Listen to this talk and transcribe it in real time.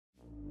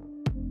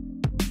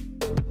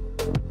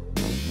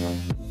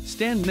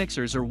Stand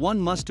mixers are one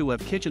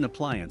must-have kitchen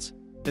appliance,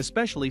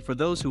 especially for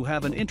those who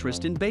have an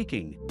interest in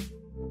baking.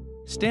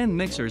 Stand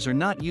mixers are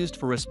not used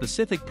for a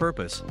specific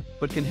purpose,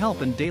 but can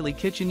help in daily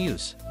kitchen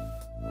use.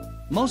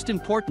 Most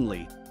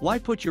importantly, why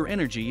put your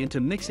energy into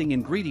mixing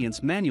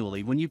ingredients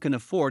manually when you can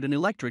afford an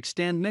electric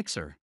stand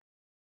mixer?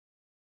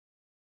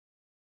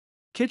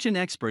 Kitchen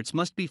experts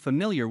must be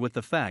familiar with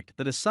the fact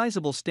that a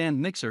sizable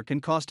stand mixer can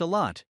cost a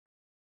lot.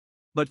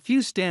 But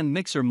few stand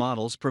mixer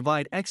models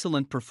provide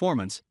excellent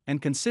performance and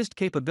consist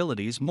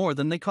capabilities more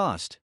than they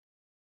cost.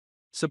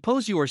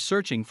 Suppose you are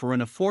searching for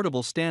an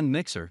affordable stand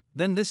mixer,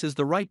 then this is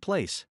the right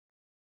place.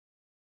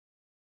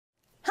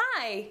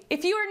 Hi!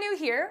 If you are new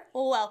here,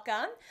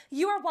 welcome.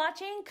 You are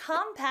watching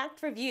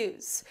Compact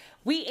Reviews.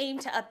 We aim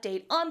to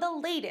update on the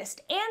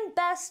latest and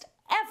best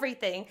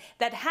everything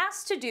that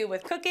has to do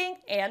with cooking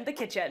and the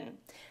kitchen.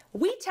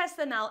 We test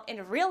them out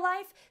in real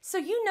life so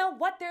you know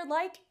what they're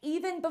like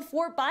even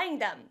before buying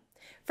them.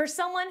 For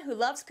someone who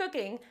loves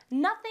cooking,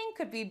 nothing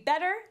could be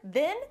better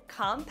than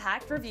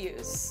Compact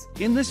Reviews.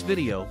 In this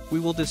video, we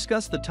will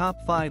discuss the top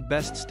 5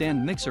 best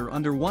stand mixer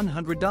under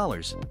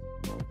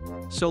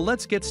 $100. So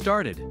let's get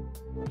started.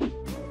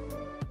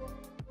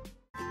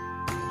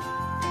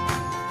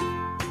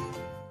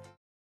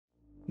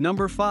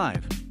 Number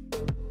 5.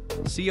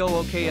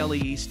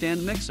 COOKLEE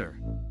Stand Mixer.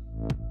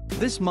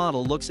 This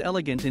model looks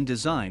elegant in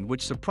design,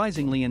 which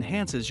surprisingly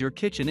enhances your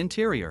kitchen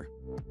interior.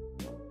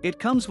 It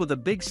comes with a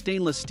big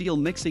stainless steel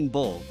mixing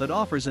bowl that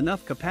offers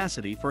enough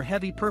capacity for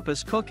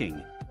heavy-purpose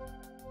cooking.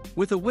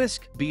 With a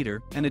whisk,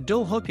 beater, and a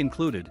dough hook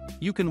included,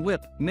 you can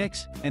whip,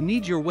 mix, and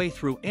knead your way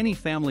through any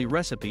family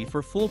recipe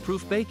for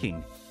foolproof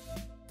baking.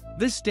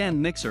 This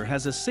stand mixer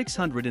has a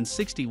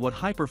 660-watt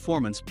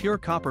high-performance pure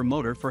copper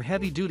motor for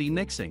heavy-duty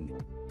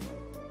mixing.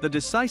 The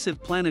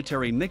decisive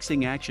planetary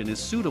mixing action is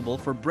suitable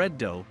for bread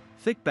dough,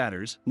 thick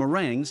batters,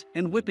 meringues,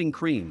 and whipping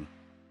cream.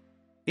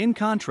 In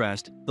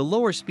contrast, the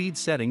lower speed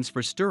settings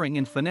for stirring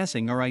and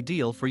finessing are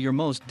ideal for your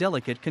most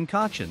delicate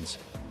concoctions.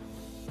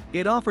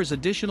 It offers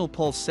additional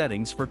pulse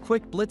settings for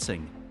quick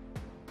blitzing.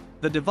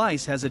 The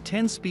device has a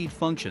 10-speed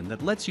function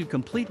that lets you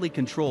completely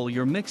control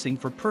your mixing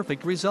for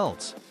perfect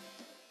results.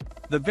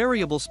 The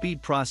variable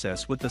speed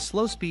process with the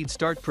slow speed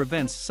start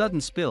prevents sudden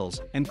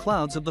spills and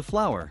clouds of the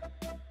flour.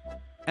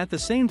 At the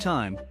same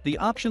time, the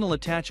optional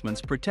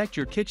attachments protect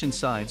your kitchen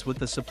sides with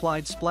the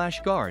supplied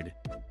splash guard.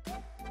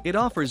 It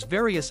offers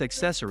various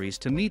accessories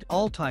to meet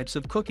all types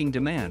of cooking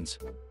demands.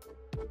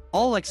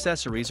 All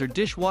accessories are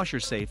dishwasher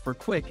safe for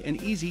quick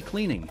and easy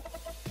cleaning.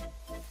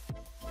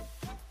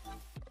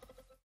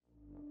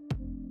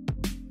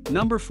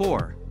 Number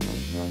 4.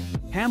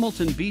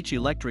 Hamilton Beach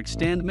Electric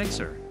Stand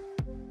Mixer.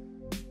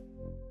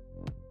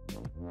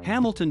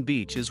 Hamilton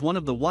Beach is one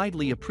of the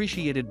widely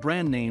appreciated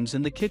brand names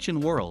in the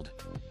kitchen world.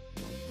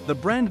 The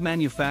brand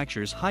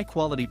manufactures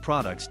high-quality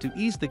products to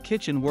ease the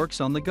kitchen works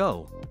on the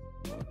go.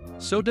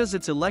 So does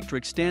its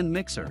electric stand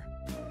mixer.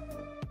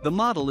 The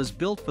model is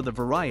built for the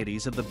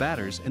varieties of the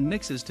batters and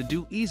mixes to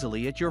do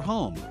easily at your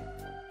home.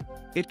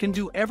 It can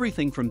do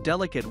everything from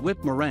delicate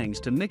whipped meringues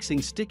to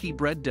mixing sticky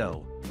bread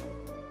dough.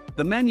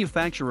 The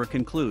manufacturer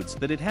concludes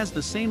that it has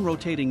the same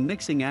rotating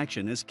mixing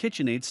action as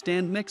KitchenAid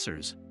stand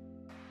mixers.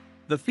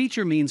 The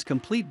feature means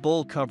complete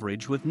bowl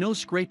coverage with no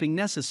scraping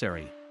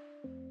necessary.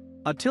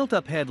 A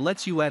tilt-up head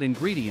lets you add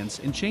ingredients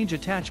and change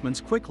attachments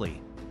quickly.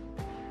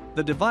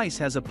 The device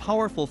has a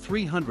powerful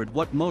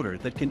 300-watt motor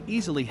that can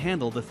easily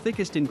handle the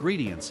thickest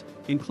ingredients,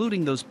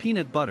 including those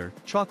peanut butter,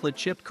 chocolate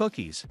chip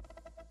cookies.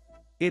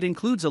 It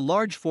includes a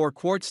large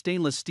 4-quart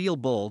stainless steel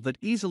bowl that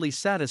easily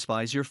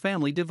satisfies your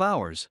family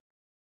devours.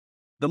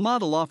 The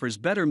model offers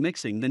better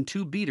mixing than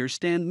 2-beater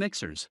stand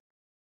mixers.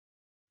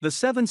 The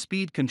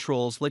 7-speed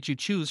controls let you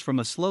choose from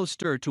a slow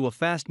stir to a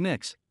fast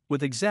mix,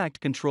 with exact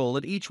control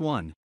at each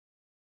one.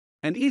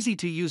 An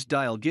easy-to-use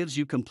dial gives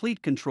you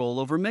complete control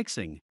over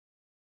mixing.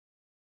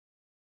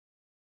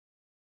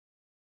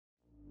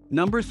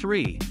 Number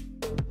 3.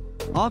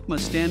 Aucma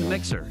Stand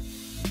Mixer.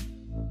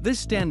 This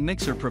stand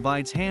mixer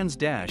provides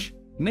hands-dash,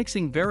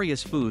 mixing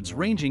various foods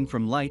ranging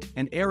from light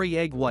and airy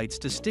egg whites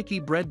to sticky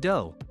bread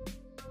dough.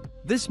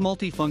 This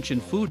multifunction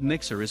food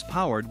mixer is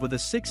powered with a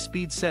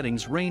 6-speed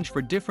settings range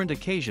for different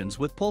occasions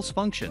with pulse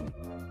function.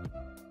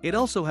 It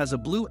also has a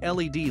blue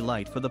LED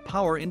light for the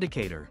power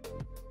indicator.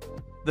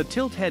 The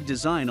tilt head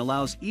design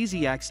allows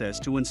easy access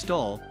to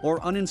install or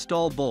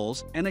uninstall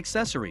bowls and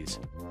accessories.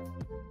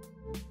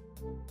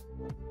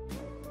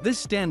 This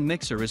stand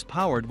mixer is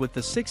powered with the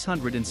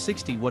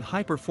 660-watt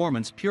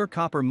high-performance pure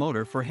copper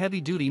motor for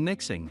heavy-duty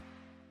mixing.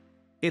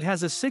 It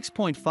has a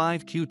 6.5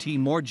 QT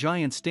more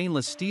giant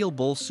stainless steel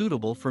bowl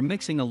suitable for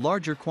mixing a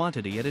larger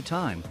quantity at a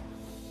time.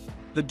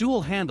 The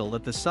dual handle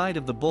at the side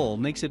of the bowl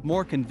makes it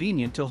more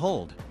convenient to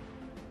hold.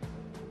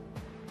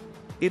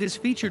 It is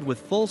featured with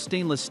full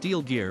stainless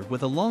steel gear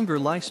with a longer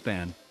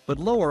lifespan, but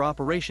lower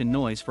operation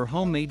noise for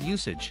homemade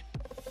usage.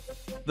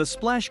 The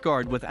splash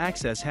guard with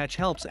access hatch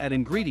helps add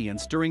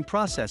ingredients during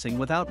processing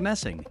without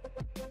messing.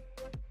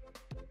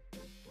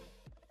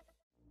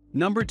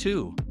 Number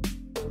 2.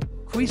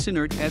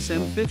 Cuisinart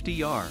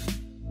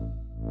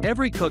SM-50R.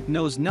 Every cook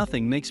knows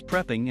nothing makes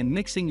prepping and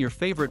mixing your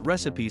favorite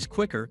recipes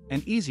quicker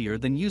and easier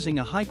than using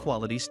a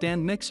high-quality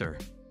stand mixer.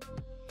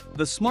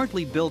 The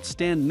smartly built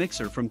stand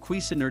mixer from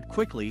Cuisinart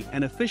quickly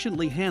and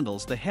efficiently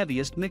handles the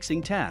heaviest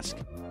mixing task.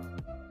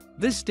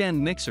 This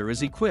stand mixer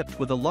is equipped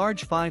with a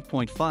large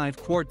 5.5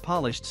 quart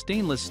polished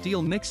stainless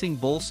steel mixing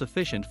bowl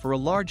sufficient for a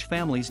large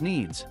family's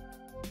needs.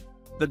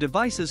 The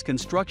device's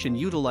construction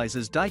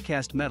utilizes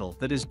die-cast metal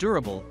that is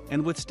durable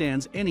and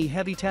withstands any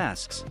heavy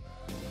tasks.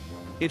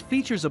 It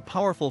features a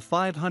powerful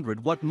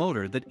 500-watt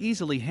motor that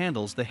easily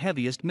handles the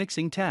heaviest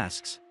mixing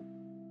tasks.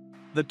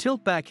 The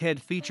tilt-back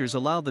head features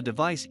allow the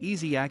device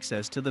easy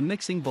access to the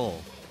mixing bowl,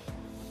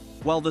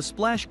 while the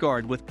splash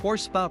guard with pour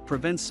spout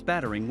prevents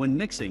spattering when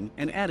mixing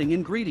and adding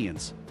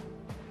ingredients.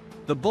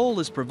 The bowl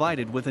is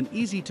provided with an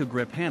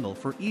easy-to-grip handle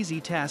for easy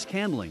task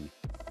handling.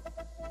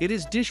 It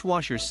is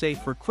dishwasher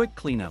safe for quick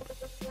cleanup.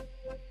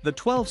 The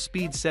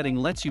 12-speed setting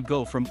lets you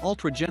go from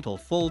ultra-gentle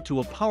fold to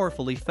a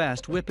powerfully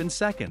fast whip in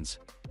seconds.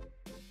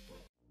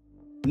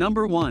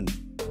 Number 1.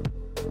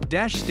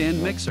 Dash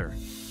Stand Mixer.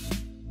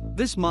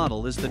 This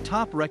model is the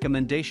top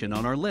recommendation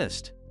on our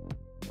list.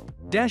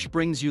 Dash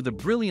brings you the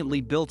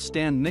brilliantly built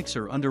stand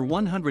mixer under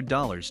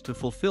 $100 to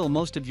fulfill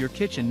most of your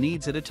kitchen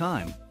needs at a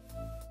time.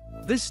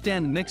 This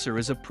stand mixer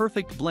is a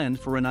perfect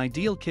blend for an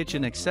ideal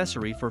kitchen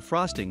accessory for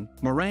frosting,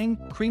 meringue,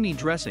 creamy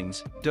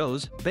dressings,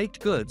 doughs, baked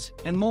goods,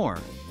 and more.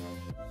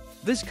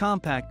 This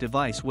compact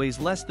device weighs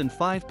less than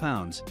 5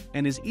 pounds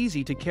and is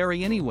easy to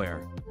carry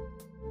anywhere.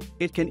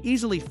 It can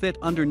easily fit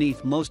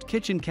underneath most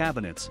kitchen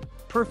cabinets,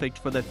 perfect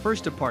for that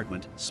first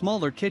apartment,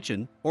 smaller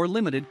kitchen, or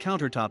limited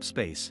countertop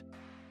space.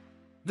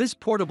 This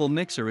portable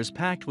mixer is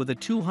packed with a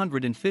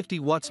 250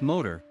 watts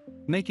motor,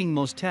 making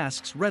most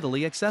tasks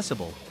readily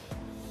accessible.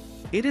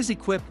 It is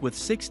equipped with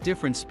 6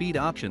 different speed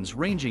options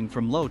ranging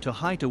from low to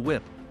high to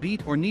whip,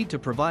 beat or knead to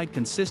provide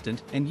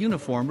consistent and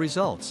uniform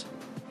results.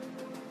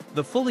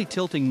 The fully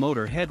tilting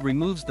motor head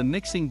removes the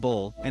mixing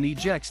bowl and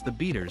ejects the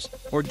beaters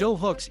or dough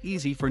hooks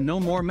easy for no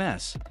more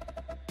mess.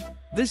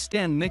 This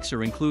stand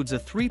mixer includes a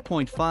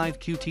 3.5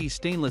 QT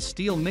stainless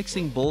steel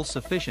mixing bowl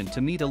sufficient to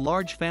meet a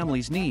large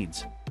family's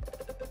needs.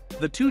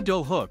 The 2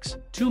 dough hooks,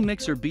 2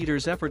 mixer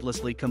beaters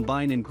effortlessly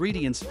combine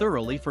ingredients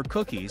thoroughly for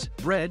cookies,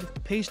 bread,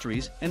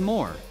 pastries, and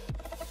more.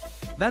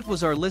 That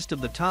was our list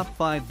of the top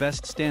 5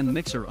 best stand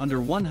mixer under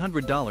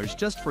 $100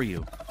 just for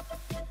you.